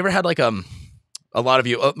example, like, have you ever had like, a lot of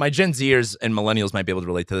you, my Gen Zers and millennials might be able to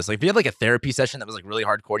relate to this. Like, if you had like a therapy session that was like really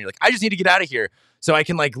hardcore and you're like, I just need to get out of here so I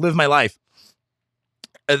can like live my life.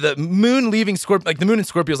 The moon leaving Scorpio, like the moon in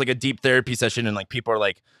Scorpio is like a deep therapy session and like people are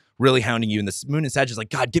like really hounding you. And the moon in Sag is like,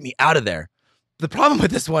 God, get me out of there. The problem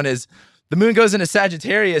with this one is the moon goes into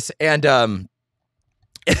Sagittarius and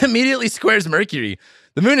it immediately squares Mercury.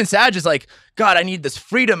 The moon in Sag is like, God, I need this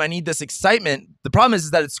freedom. I need this excitement. The problem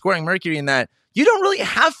is that it's squaring Mercury and that you don't really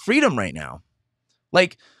have freedom right now.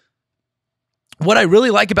 Like, what I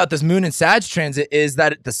really like about this moon in Sag transit is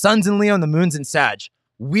that the sun's in Leo and the moon's in Sag.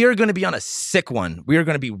 We are going to be on a sick one. We are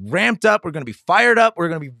going to be ramped up. We're going to be fired up. We're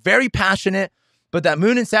going to be very passionate. But that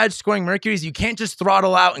moon in Sag scoring Mercury is you can't just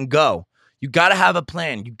throttle out and go. You got to have a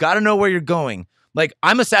plan. You got to know where you're going. Like,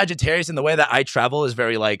 I'm a Sagittarius, and the way that I travel is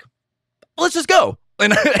very like, let's just go.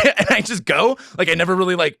 And I just go. Like, I never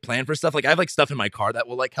really like plan for stuff. Like, I have like stuff in my car that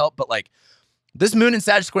will like help. But like this moon in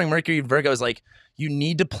Sag scoring Mercury, Virgo is like, you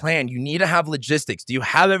need to plan. You need to have logistics. Do you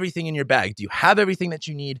have everything in your bag? Do you have everything that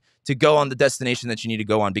you need to go on the destination that you need to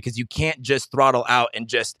go on? Because you can't just throttle out and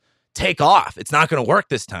just take off. It's not going to work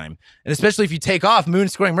this time. And especially if you take off, moon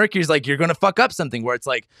squaring Mercury is like, you're going to fuck up something where it's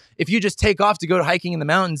like, if you just take off to go hiking in the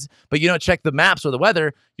mountains, but you don't check the maps or the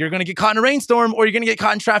weather, you're going to get caught in a rainstorm or you're going to get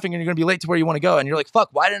caught in traffic and you're going to be late to where you want to go. And you're like, fuck,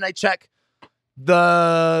 why didn't I check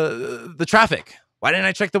the traffic? Why didn't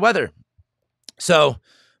I check the weather? So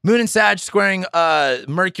moon and Sag squaring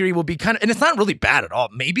Mercury will be kind of, and it's not really bad at all.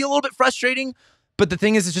 Maybe a little bit frustrating, but the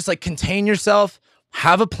thing is, it's just like contain yourself,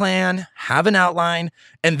 have a plan, have an outline.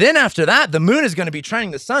 And then after that, the moon is going to be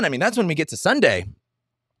trining the sun. I mean, that's when we get to Sunday.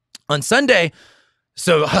 On Sunday,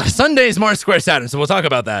 so Sunday is Mars square Saturn. So we'll talk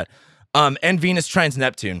about that. And Venus trines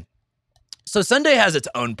Neptune. So Sunday has its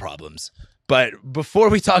own problems. But before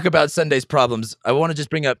we talk about Sunday's problems, I want to just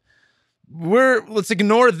bring up, let's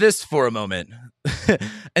ignore this for a moment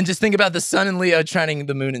and just think about the sun in Leo trining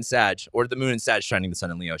the moon in Sag, or the moon in Sag trining the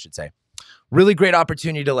sun in Leo, I should say. Really great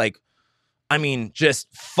opportunity to like, I mean,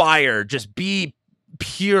 just fire, just be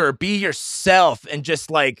pure, be yourself, and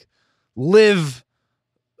just like live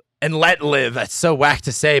and let live. That's so whack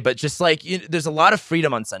to say, but just like, there's a lot of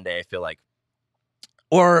freedom on Sunday, I feel like.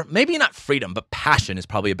 Or maybe not freedom, but passion is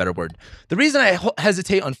probably a better word. The reason I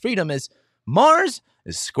hesitate on freedom is Mars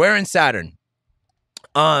is squaring Saturn.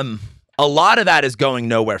 A lot of that is going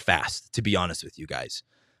nowhere fast, to be honest with you guys.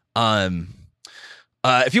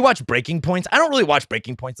 If you watch Breaking Points, I don't really watch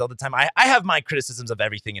Breaking Points all the time. I have my criticisms of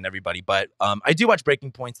everything and everybody, but I do watch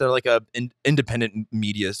Breaking Points. They're like an independent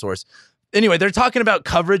media source. Anyway, they're talking about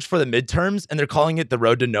coverage for the midterms, and they're calling it the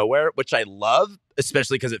road to nowhere, which I love,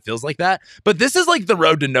 especially because it feels like that. But this is like the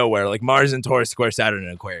road to nowhere. Like Mars and Taurus square Saturn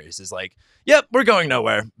and Aquarius is like, yep, we're going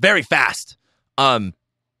nowhere very fast.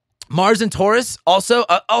 Mars and Taurus also,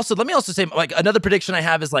 let me also say, like, another prediction I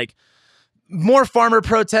have is like, more farmer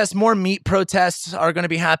protests, more meat protests are going to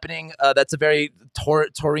be happening. That's a very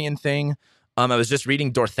Taurian thing. I was just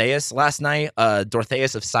reading Dorotheus last night,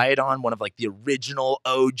 Dorotheus of Sidon, one of like the original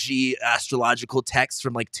OG astrological texts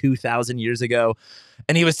from like 2,000 years ago.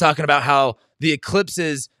 And he was talking about how the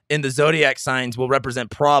eclipses in the zodiac signs will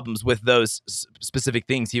represent problems with those specific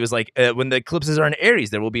things. He was like, when the eclipses are in Aries,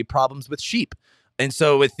 there will be problems with sheep. And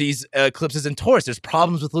so with these eclipses in Taurus, there's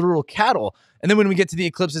problems with literal cattle. And then when we get to the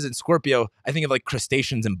eclipses in Scorpio, I think of like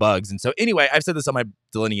crustaceans and bugs. And so anyway, I've said this on my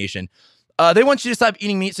delineation. They want you to stop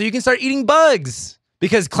eating meat so you can start eating bugs,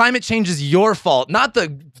 because climate change is your fault, not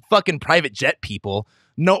the fucking private jet people,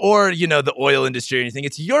 or the oil industry or anything.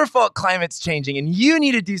 It's your fault climate's changing, and you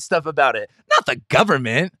need to do stuff about it, not the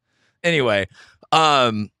government. Anyway,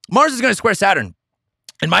 Mars is going to square Saturn.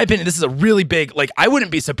 In my opinion, this is a really big, like, I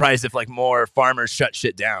wouldn't be surprised if like more farmers shut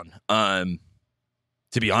shit down,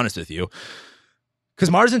 to be honest with you. Because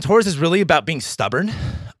Mars in Taurus is really about being stubborn,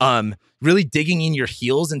 really digging in your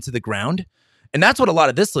heels into the ground. And that's what a lot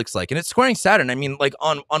of this looks like. And it's squaring Saturn. I mean, like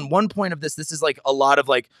on one point of this is like a lot of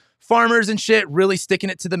like farmers and shit really sticking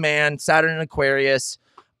it to the man, Saturn and Aquarius.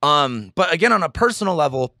 But again, on a personal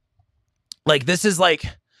level, like this is like,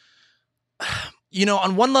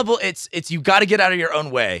 on one level, it's you got to get out of your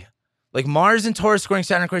own way. Like Mars in Taurus squaring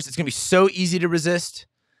Saturn and Aquarius, it's going to be so easy to resist.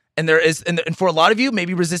 And and for a lot of you,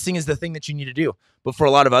 maybe resisting is the thing that you need to do. But for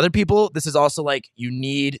a lot of other people, this is also like you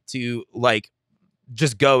need to like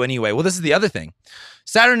just go anyway. Well, this is the other thing.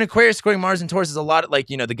 Saturn and Aquarius squaring Mars and Taurus is a lot of like,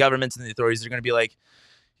 the governments and the authorities are going to be like,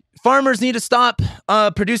 farmers need to stop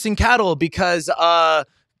producing cattle because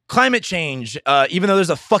climate change, even though there's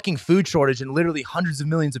a fucking food shortage and literally hundreds of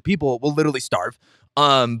millions of people will literally starve.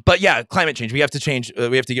 But yeah, climate change. We have to change.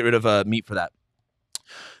 We have to get rid of meat for that.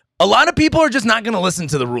 A lot of people are just not going to listen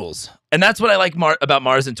to the rules. And that's what I like about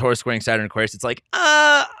Mars and Taurus squaring Saturn and Aquarius. It's like,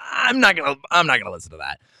 I'm not going to listen to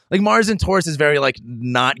that. Like Mars and Taurus is very like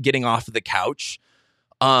not getting off of the couch.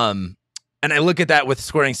 And I look at that with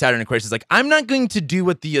squaring Saturn and Aquarius. It's like, I'm not going to do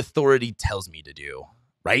what the authority tells me to do.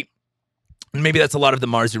 Right. And maybe that's a lot of the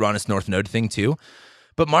Mars Uranus North Node thing too.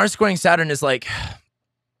 But Mars squaring Saturn is like,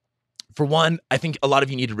 for one, I think a lot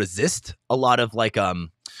of you need to resist a lot of like, I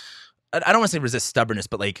don't want to say resist stubbornness,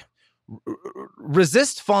 but like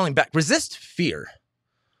resist falling back, resist fear.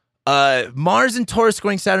 Mars and Taurus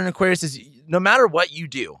squaring Saturn and Aquarius is no matter what you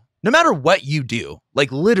do,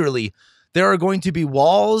 like literally there are going to be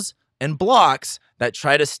walls and blocks that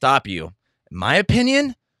try to stop you. In my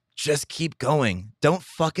opinion, just keep going. Don't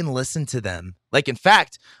fucking listen to them. Like, in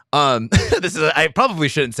fact, I probably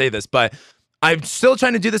shouldn't say this, but I'm still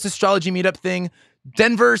trying to do this astrology meetup thing.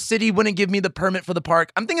 Denver City wouldn't give me the permit for the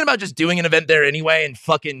park. I'm thinking about just doing an event there anyway and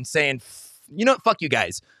fucking saying, fuck you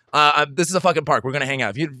guys. This is a fucking park. We're going to hang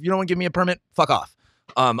out. If you don't want to give me a permit, fuck off.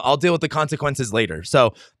 I'll deal with the consequences later.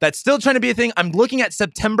 So that's still trying to be a thing. I'm looking at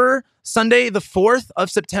Sunday, the 4th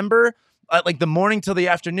of September, like the morning till the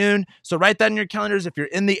afternoon. So write that in your calendars. If you're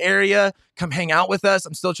in the area, come hang out with us.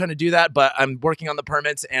 I'm still trying to do that, but I'm working on the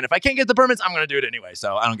permits. And if I can't get the permits, I'm going to do it anyway.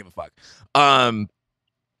 So I don't give a fuck.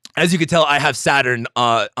 As you can tell, I have Saturn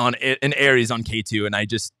in Aries on K2, and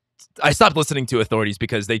I stopped listening to authorities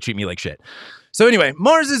because they treat me like shit. So anyway,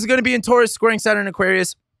 Mars is going to be in Taurus, squaring Saturn and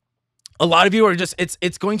Aquarius. A lot of you are just,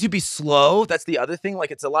 it's going to be slow. That's the other thing.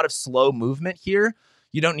 Like, it's a lot of slow movement here.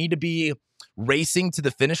 You don't need to be racing to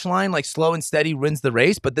the finish line. Like, slow and steady wins the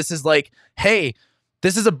race. But this is like, hey,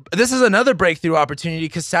 this is another breakthrough opportunity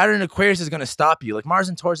because Saturn and Aquarius is going to stop you. Like, Mars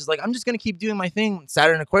and Taurus is like, I'm just going to keep doing my thing.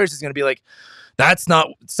 Saturn and Aquarius is going to be like, that's not,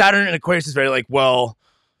 Saturn and Aquarius is very like, well,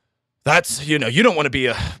 that's, you don't want to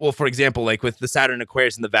be for example, like with the Saturn and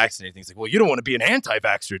Aquarius and the vaccinating things, like, well, you don't want to be an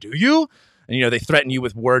anti-vaxxer, do you? And, they threaten you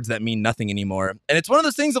with words that mean nothing anymore. And it's one of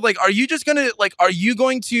those things of like, are you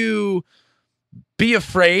going to be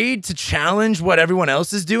afraid to challenge what everyone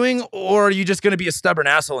else is doing? Or are you just going to be a stubborn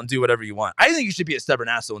asshole and do whatever you want? I think you should be a stubborn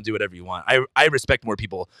asshole and do whatever you want. I respect more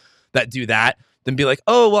people that do that than be like,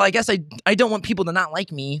 oh, well, I guess I don't want people to not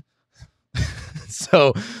like me.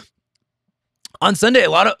 So on Sunday,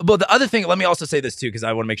 the other thing, let me also say this too, because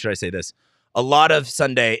I want to make sure I say this. A lot of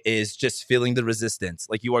Sunday is just feeling the resistance.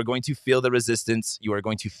 Like, you are going to feel the resistance. You are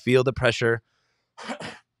going to feel the pressure.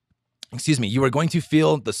 Excuse me. You are going to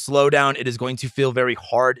feel the slowdown. It is going to feel very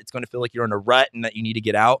hard. It's going to feel like you're in a rut and that you need to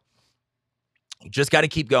get out. You just got to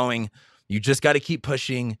keep going. You just got to keep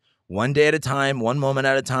pushing one day at a time, one moment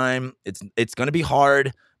at a time. It's going to be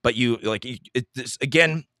hard, but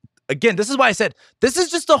again, this is why I said this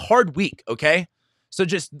is just a hard week, okay? So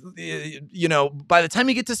just, by the time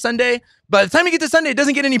you get to Sunday, it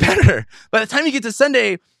doesn't get any better. By the time you get to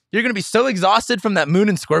Sunday, you're going to be so exhausted from that Moon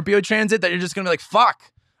and Scorpio transit that you're just going to be like,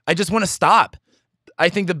 fuck, I just want to stop. I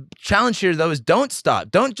think the challenge here, though, is don't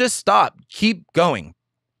stop. Don't just stop. Keep going.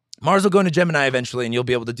 Mars will go into Gemini eventually, and you'll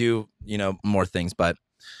be able to do, more things. But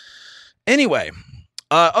anyway,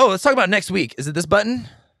 let's talk about next week. Is it this button?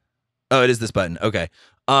 Oh, it is this button. Okay.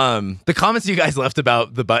 The comments you guys left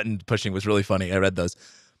about the button pushing was really funny. I read those.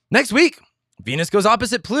 Next week, Venus goes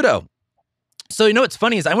opposite Pluto. So, what's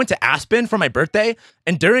funny is I went to Aspen for my birthday,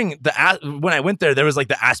 and during when I went there was like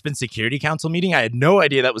the Aspen Security Council meeting. I had no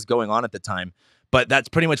idea that was going on at the time, but that's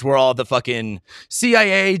pretty much where all the fucking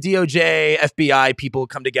CIA, DOJ, FBI people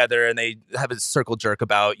come together, and they have a circle jerk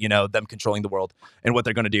about, them controlling the world and what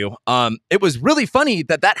they're going to do. It was really funny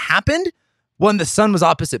that happened when the sun was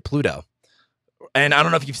opposite Pluto. And I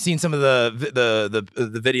don't know if you've seen some of the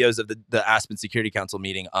videos of the Aspen Security Council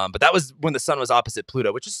meeting, but that was when the sun was opposite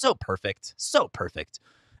Pluto, which is so perfect. So perfect.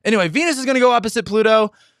 Anyway, Venus is going to go opposite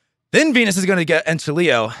Pluto. Then Venus is going to get enter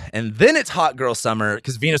Leo. And then it's hot girl summer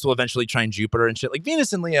because Venus will eventually trine Jupiter and shit. Like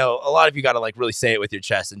Venus and Leo, a lot of you got to like really say it with your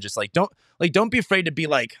chest and just don't be afraid to be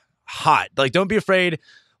like hot. Like don't be afraid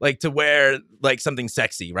like to wear like something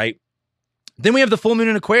sexy, right? Then we have the full moon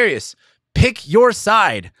in Aquarius. Pick your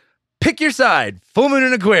side. Pick your side. Full moon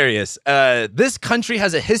in Aquarius. This country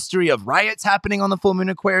has a history of riots happening on the full moon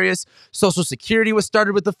in Aquarius. Social Security was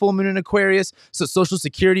started with the full moon in Aquarius, so Social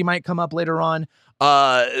Security might come up later on.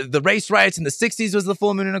 The race riots in the 60s was the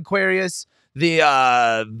full moon in Aquarius.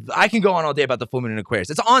 I can go on all day about the full moon in Aquarius.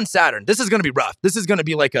 It's on Saturn. This is going to be rough. This is going to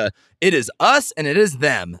be like it is us and it is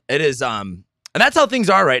them. It is, and that's how things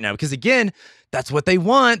are right now, because again, that's what they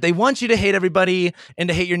want. They want you to hate everybody and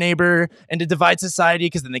to hate your neighbor and to divide society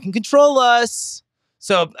because then they can control us.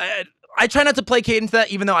 So I try not to placate into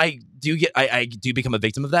that, even though I do become a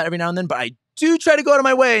victim of that every now and then. But I do try to go out of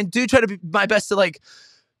my way and do try to be my best to like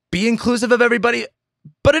be inclusive of everybody.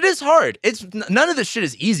 But it is hard. It's none of this shit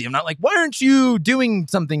is easy. I'm not like, why aren't you doing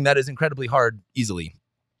something that is incredibly hard easily?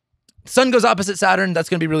 Sun goes opposite Saturn. That's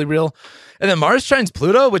going to be really real. And then Mars trines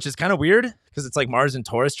Pluto, which is kind of weird because it's like Mars and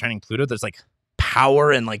Taurus trining Pluto. There's like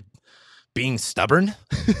power and like being stubborn.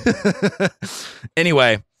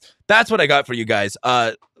 Anyway, that's what I got for you guys.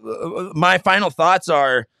 My final thoughts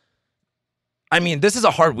are, this is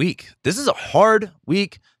a hard week. This is a hard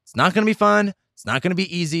week. It's not going to be fun. It's not going to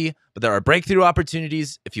be easy, but there are breakthrough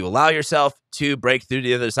opportunities if you allow yourself to break through to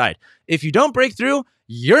the other side. If you don't break through,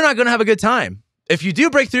 you're not going to have a good time. If you do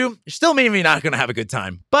break through, you're still maybe not going to have a good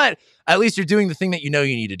time, but at least you're doing the thing that you know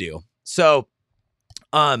you need to do. So,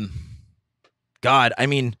 God,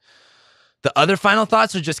 the other final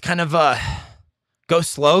thoughts are just kind of go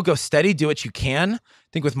slow, go steady, do what you can. I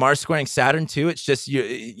think with Mars squaring Saturn too, it's just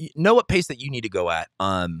you know what pace that you need to go at.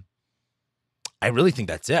 I really think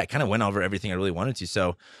that's it. I kind of went over everything I really wanted to.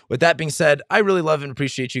 So with that being said, I really love and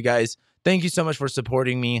appreciate you guys. Thank you so much for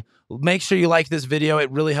supporting me. Make sure you like this video. It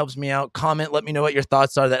really helps me out. Comment. Let me know what your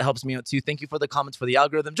thoughts are. That helps me out too. Thank you for the comments for the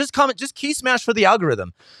algorithm. Just comment. Just key smash for the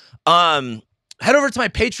algorithm. Head over to my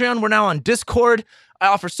Patreon. We're now on Discord. I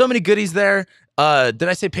offer so many goodies there. Did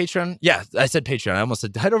I say Patreon? Yeah, I said Patreon. I almost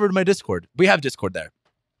said head over to my Discord. We have Discord there.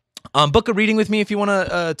 Book a reading with me if you want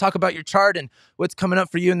to talk about your chart and what's coming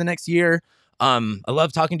up for you in the next year. I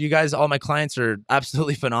love talking to you guys. All my clients are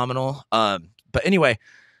absolutely phenomenal. But anyway,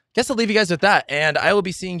 guess I'll leave you guys with that, and I will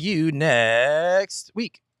be seeing you next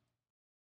week.